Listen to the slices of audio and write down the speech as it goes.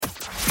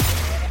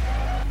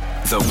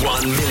The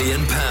 £1 million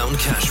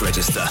cash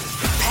register.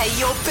 Pay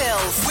your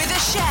bills with a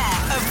share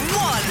of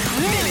 £1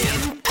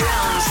 million.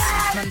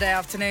 Monday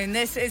afternoon,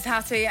 this is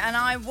Hattie, and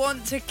I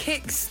want to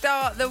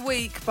kickstart the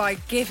week by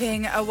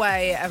giving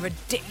away a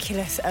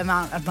ridiculous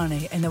amount of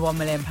money in the £1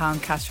 million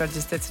cash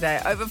register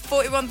today. Over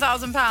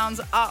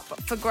 £41,000 up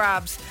for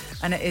grabs,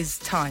 and it is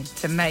time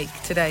to make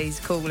today's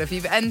call. If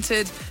you've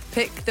entered,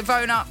 pick the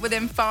phone up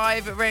within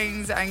 5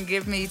 rings and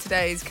give me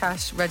today's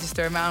cash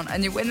register amount,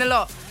 and you win the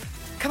lot.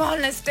 Come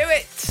on, let's do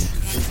it.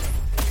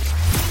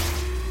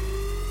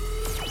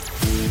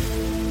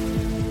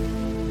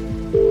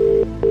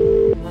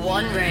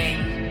 One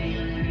ring.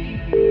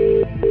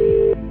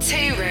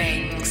 2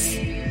 rings.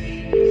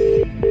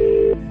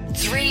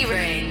 3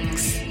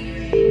 rings.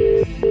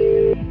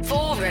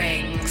 4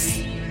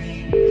 rings.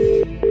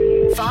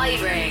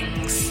 5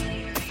 rings.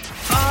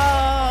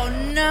 Oh,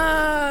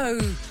 no.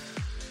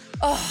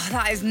 Oh,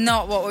 that is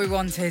not what we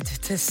wanted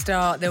to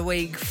start the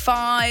week.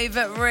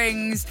 5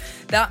 rings.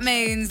 That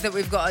means that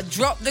we've got to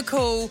drop the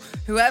call.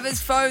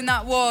 Whoever's phone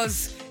that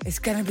was is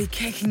going to be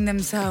kicking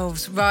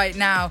themselves right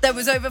now. There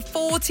was over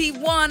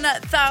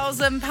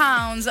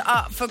 £41,000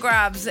 up for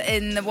grabs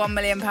in the £1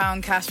 million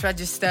cash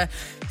register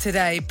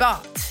today.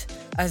 But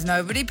as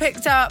nobody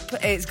picked up,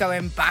 it's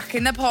going back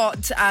in the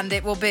pot and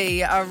it will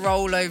be a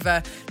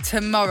rollover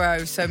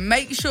tomorrow. So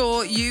make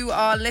sure you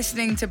are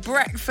listening to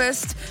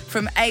Breakfast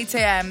from 8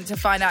 a.m. to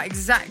find out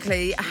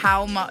exactly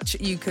how much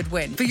you could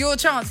win. For your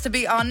chance to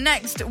be our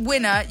next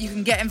winner, you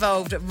can get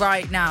involved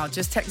right now.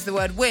 Just text the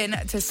word WIN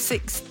to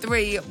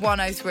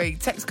 63103.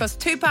 Text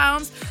costs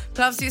 £2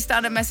 plus your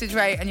standard message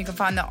rate, and you can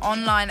find the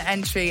online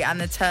entry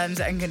and the terms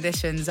and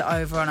conditions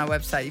over on our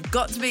website. You've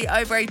got to be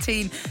over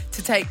 18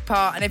 to take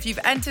part, and if you've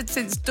entered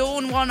since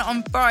Dawn won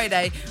on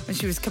Friday when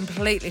she was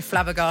completely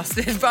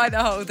flabbergasted by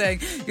the whole thing,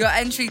 your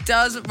entry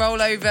does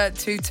roll over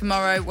to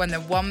tomorrow when the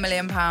 £1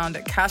 million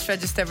cash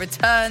register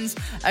returns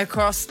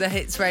across the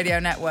Hits Radio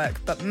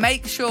network. But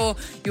make sure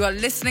you are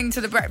listening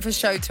to The Breakfast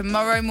Show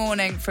tomorrow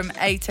morning from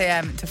 8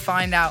 a.m. to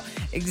find out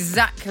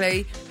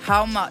exactly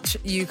how much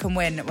you can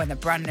win when the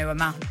brand new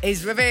amount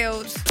is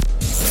revealed.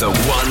 The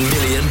 £1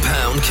 million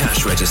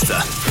cash register.